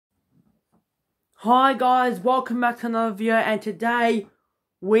Hi guys, welcome back to another video, and today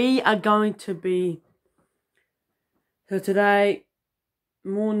we are going to be,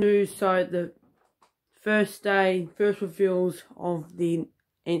 more news. So the first reveals of the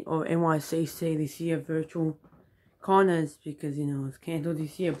NYCC this year, virtual Carnage, because it's cancelled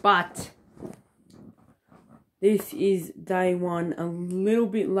this year, but this is day one, a little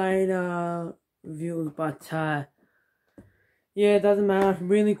bit later reveals, but yeah, it doesn't matter.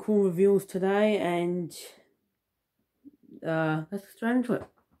 Really cool reveals today, and let's get straight into it.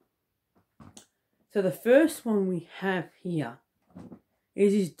 So the first one we have here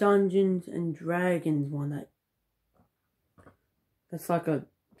is this Dungeons and Dragons one. That's like a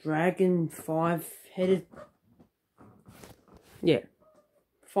dragon, five-headed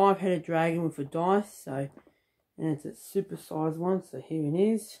dragon with a dice. So, and it's a super sized one. So here it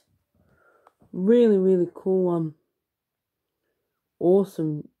is. Really cool one.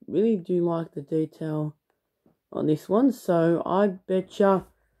 Awesome. Really do like the detail on this one. So I betcha,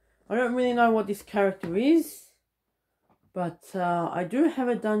 I don't really know what this character is, but I do have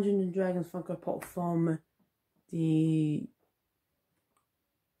a Dungeons and Dragons Funko Pop from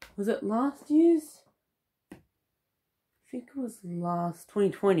was it last year's? I think it was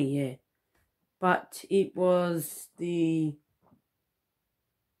 2020, yeah. But it was the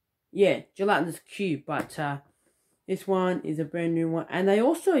gelatinous cube, but this one is a brand new one. And they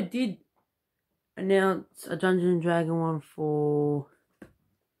also did announce a Dungeons and Dragon one for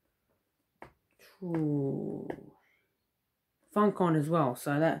FunCon as well.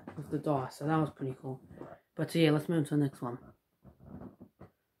 So that was the dice. So that was pretty cool. But yeah, let's move to the next one.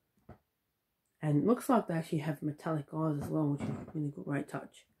 And it looks like they actually have metallic eyes as well, which is a really great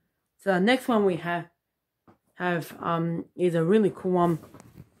touch. So the next one we have is a really cool one.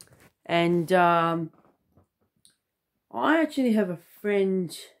 And I actually have a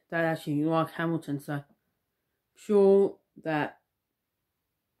friend that actually likes Hamilton, so I'm sure that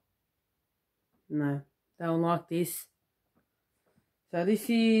they'll like this. So this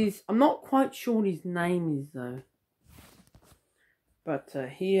is, I'm not quite sure what his name is though, but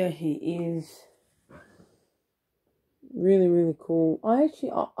here he is. Really cool. I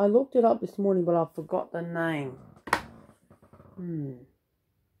looked it up this morning, but I forgot the name.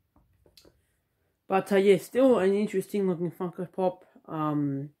 But yeah, still an interesting looking Funko Pop.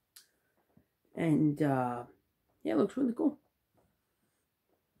 Yeah, it looks really cool.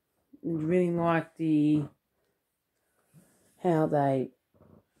 I really like how they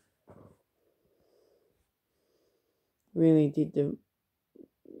really did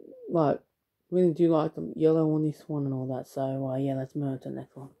really do like the yellow on this one and all that. So yeah, let's move to the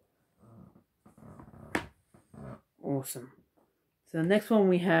next one. Awesome. So the next one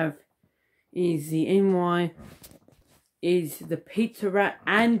we have is the the Pizza Rat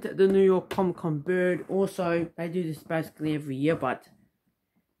and the New York Comic Con bird. Also, they do this basically every year, but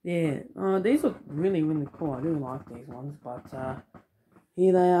yeah, these look really cool. I do like these ones, but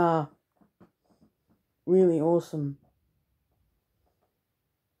here they are. Really awesome.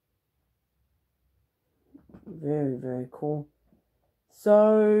 Very cool.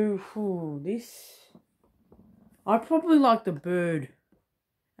 So I probably like the bird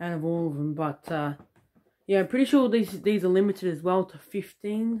out of all of them, but yeah, I'm pretty sure these are limited as well to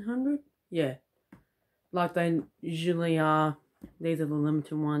 1,500. Yeah, like they usually are. These are the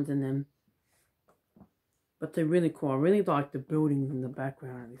limited ones, but they're really cool. I really like the buildings in the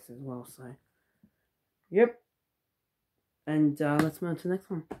background of this as well. So, yep. And let's move to the next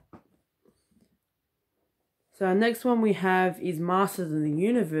one. So next one we have is Masters of the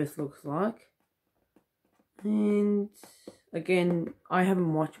Universe, looks like. And again, I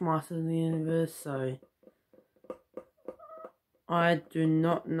haven't watched Masters of the Universe, so I do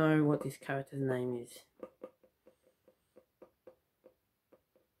not know what this character's name is.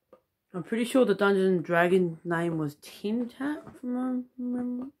 I'm pretty sure the Dungeons and Dragons name was Tim Tap, from what I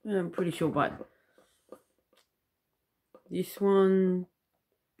remember. I'm pretty sure, but this one,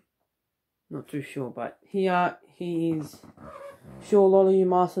 not too sure. But here he is. Sure, a lot of you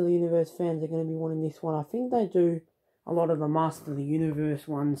Master of the Universe fans are going to be wanting this one. I think they do a lot of the Master of the Universe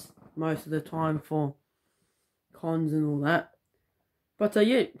ones most of the time for cons and all that. But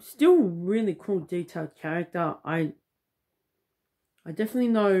yeah, still really cool detailed character. I definitely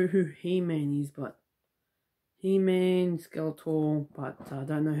know who He-Man is, but He-Man, Skeletor, but I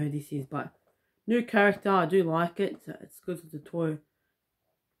don't know who this is. But new character, I do like it. It's good for the toy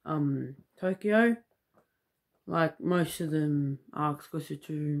Tokyo. Like most of them are exclusive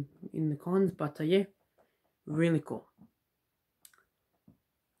to in the cons, but yeah, really cool.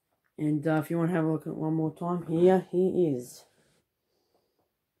 And if you want to have a look at one more time, here he is.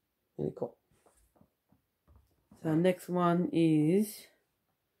 Really cool. So next one is,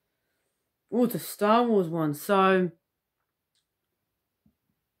 oh, it's a Star Wars one. So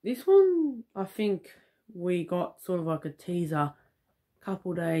this one, I think we got sort of like a teaser a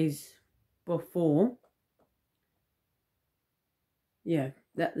couple days before. Yeah,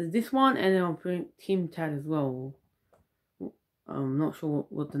 this one, and then I'll put Tim Tat as well. I'm not sure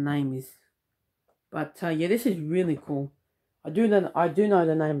what the name is, but yeah, this is really cool. I do know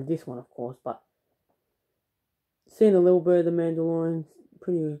the name of this one, of course, but seen a little bit of the Mandalorian,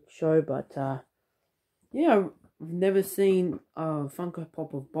 pretty good show. But yeah, I've never seen a Funko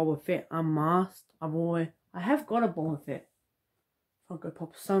Pop of Boba Fett unmasked. I have got a Boba Fett Funko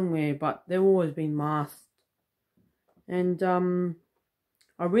Pop somewhere, but they've always been masked. And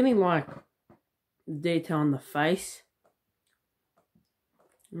I really like the detail on the face,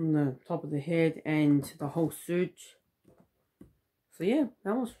 on the top of the head, and the whole suit. So yeah,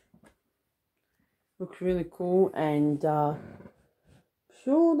 looks really cool, and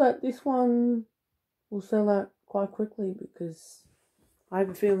sure that this one will sell out quite quickly, because I have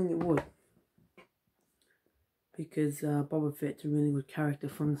a feeling it would. Because Boba Fett's a really good character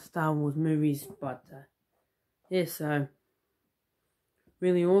from the Star Wars movies, but yeah, so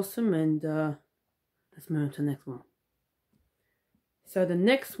really awesome, and let's move on to the next one. So the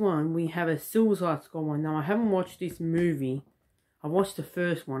next one, we have a Suicide Squad one. Now, I haven't watched this movie. I watched the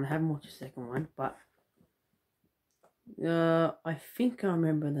first one. I haven't watched the second one, but I think I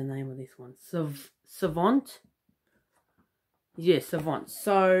remember the name of this one. Savant? Yeah, Savant.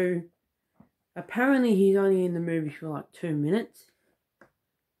 So apparently he's only in the movie for like 2 minutes.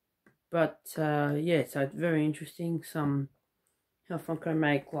 But yeah, so it's very interesting. How Funko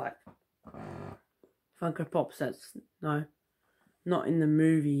make like Funko Pops that's not in the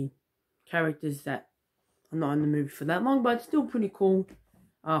movie, characters that are not in the movie for that long, but it's still pretty cool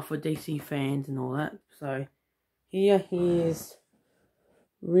for DC fans and all that. So here he is,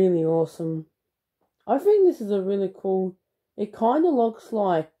 really awesome. I think this is a really cool, it kind of looks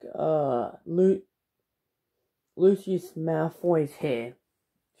like Lucius Malfoy's hair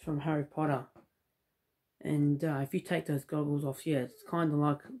from Harry Potter. And if you take those goggles off, yeah, it's kind of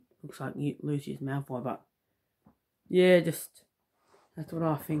like, looks like Lucius Malfoy, but yeah, just, that's what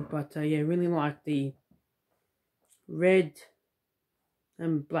I think. But yeah, really like the red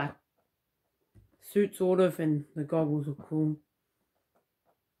and black suit sort of, and the goggles are cool.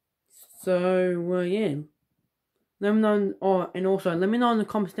 So yeah, let me know. And also let me know in the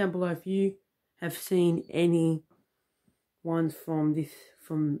comments down below if you have seen any ones from the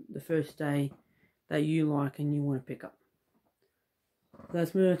first day that you like and you want to pick up.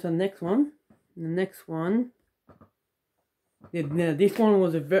 Let's move on to the next one. The next one, this one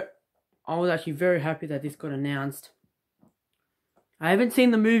was I was actually very happy that this got announced. I haven't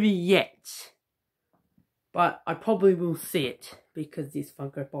seen the movie yet, but I probably will see it because this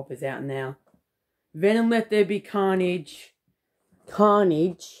Funko Pop is out now. Venom Let There Be Carnage.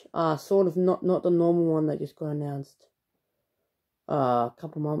 Carnage, sort of not the normal one that just got announced a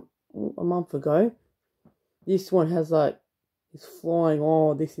month ago. This one has like, it's flying.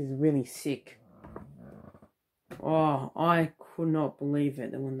 Oh, this is really sick. Oh, I could not believe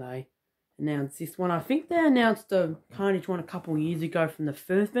it when they announced this one. I think they announced the Carnage one a couple of years ago from the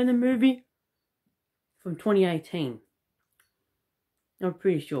first Venom movie from 2018. I'm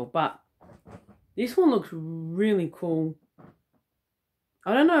pretty sure, but this one looks really cool.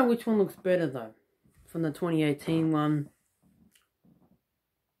 I don't know which one looks better though, from the 2018 one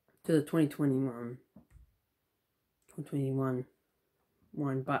to the 2021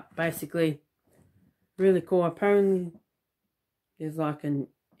 one, but basically really cool. Apparently there's like an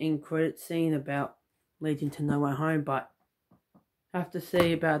end credit scene about leading to No Way Home, but I have to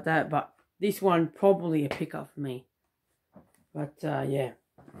see about that. But this one probably a pickup for me. But yeah,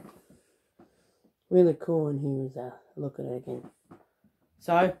 really cool. And here's a look at it again.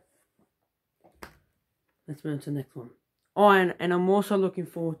 So let's move on to the next one. Oh, and I'm also looking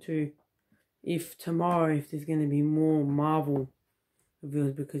forward to if there's going to be more Marvel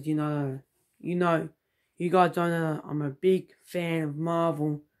reveals, because you guys don't know I'm a big fan of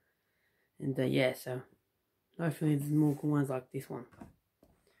Marvel, and yeah, so hopefully there's more good ones like this one.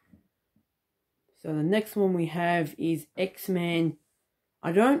 So the next one we have is X-Men.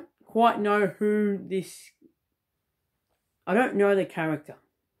 I don't quite know I don't know the character,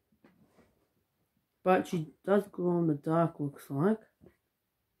 but she does glow in the dark, looks like.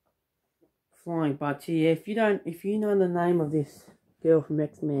 Flying, but yeah, if you know the name of this girl from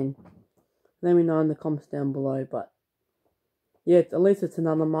X-Men, let me know in the comments down below. But yeah, at least it's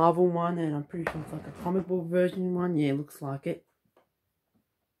another Marvel one, and I'm pretty sure it's like a comic book version one. Yeah, looks like it.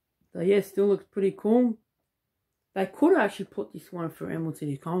 So yeah, still looks pretty cool. They could actually put this one for Emerald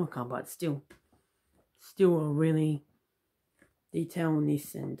City Comic Con, but still a really detail on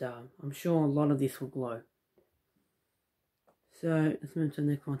this, and I'm sure a lot of this will glow. So let's move to the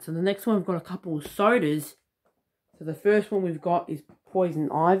next one. So the next one, we've got a couple of sodas. So the first one we've got is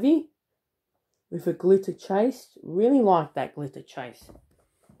Poison Ivy with a glitter chase. Really like that glitter chase.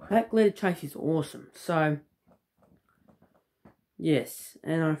 That glitter chase is awesome. So yes,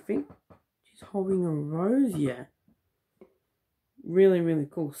 and I think she's holding a rose. Yeah, really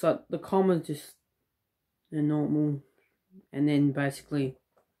cool. So the commons just they're normal, and then basically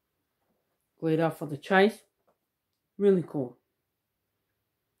glitter for the chase. Really cool.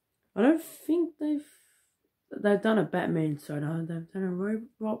 I don't think they've done a Batman soda. They've done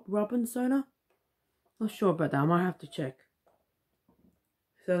a Robin soda. Not sure about that. I might have to check.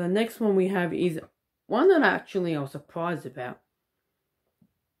 So the next one we have is one that actually I was surprised about.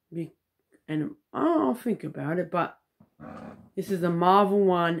 And I'll think about it, but this is a Marvel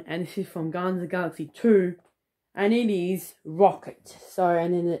one, and this is from Guardians of the Galaxy 2, and it is Rocket. So,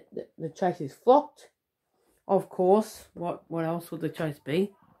 and then the chase is flocked, of course. What else would the chase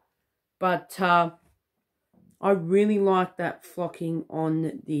be? But I really like that flocking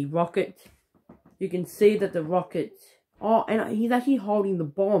on the Rocket. You can see that the Rocket... Oh, and he's actually holding the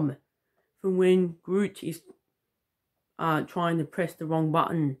bomb from when Groot is trying to press the wrong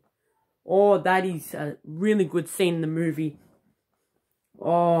button. Oh, that is a really good scene in the movie.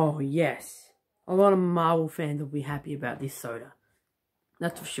 Oh, yes. A lot of Marvel fans will be happy about this soda.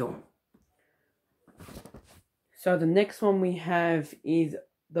 That's for sure. So the next one we have is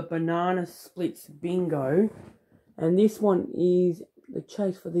the Banana Splits Bingo. And this one is... The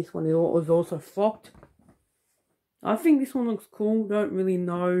chase for this one is also flocked. I think this one looks cool. Don't really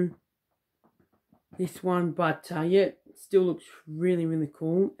know this one, but yeah, it still looks really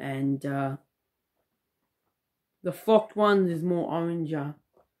cool. And the flocked one is more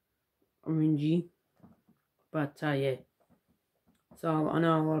orangey. But yeah. So I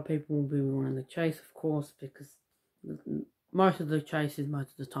know a lot of people will be wanting the chase, of course, because most of the chases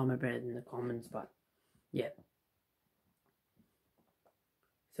most of the time are better than the commons. But yeah.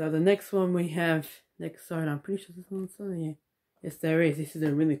 So the next one we have, next soda, I'm pretty sure this one's soda, yeah. Yes, there is. This is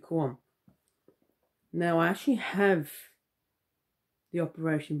a really cool one. Now, I actually have the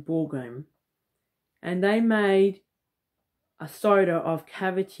Operation Ball Game, and they made a soda of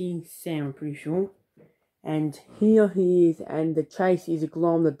Cavity Sam, I'm pretty sure. And here he is, and the chase is a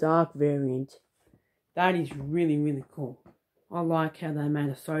glow-in-the-dark variant. That is really cool. I like how they made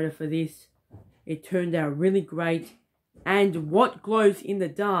a soda for this. It turned out really great. And what glows in the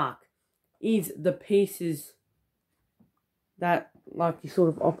dark is the pieces that, like, you sort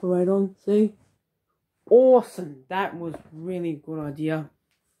of operate on. See? Awesome. That was really good idea.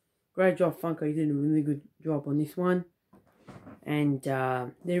 Great job, Funko. You did a really good job on this one. And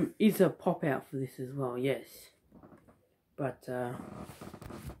there is a pop out for this as well, yes. But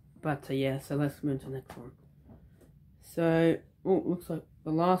yeah, so let's move to the next one. So, looks like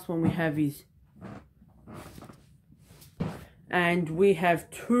the last one we have is... And we have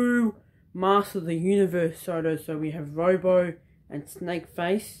two Master of the Universe sodas. So we have Robo and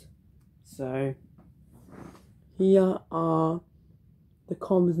Snakeface. So here are the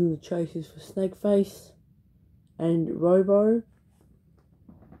commons and the chases for Snakeface and Robot.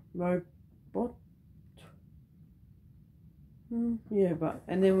 Yeah, but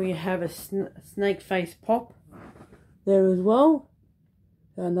and then we have a Snakeface Pop there as well.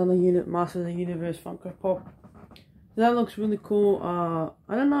 Another Master of the Universe Funko Pop. So that looks really cool.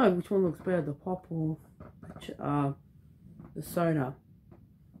 I don't know which one looks better, the pop or the soda.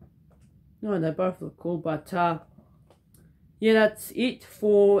 No, they both look cool, but yeah, that's it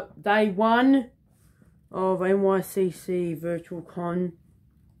for day 1 of NYCC Virtual Con.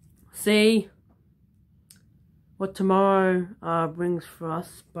 See what tomorrow brings for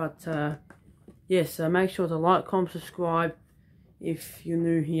us, but yes, so make sure to like, comment, subscribe if you're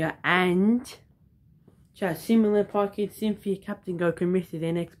new here, and chat Similar, Pie Kid, Cynthia, Captain Goku, Mr.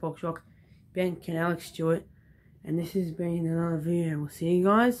 Den, Xbox Rock, Ben and Alex Stewart, and this has been another video. We'll see you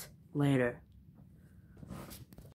guys later.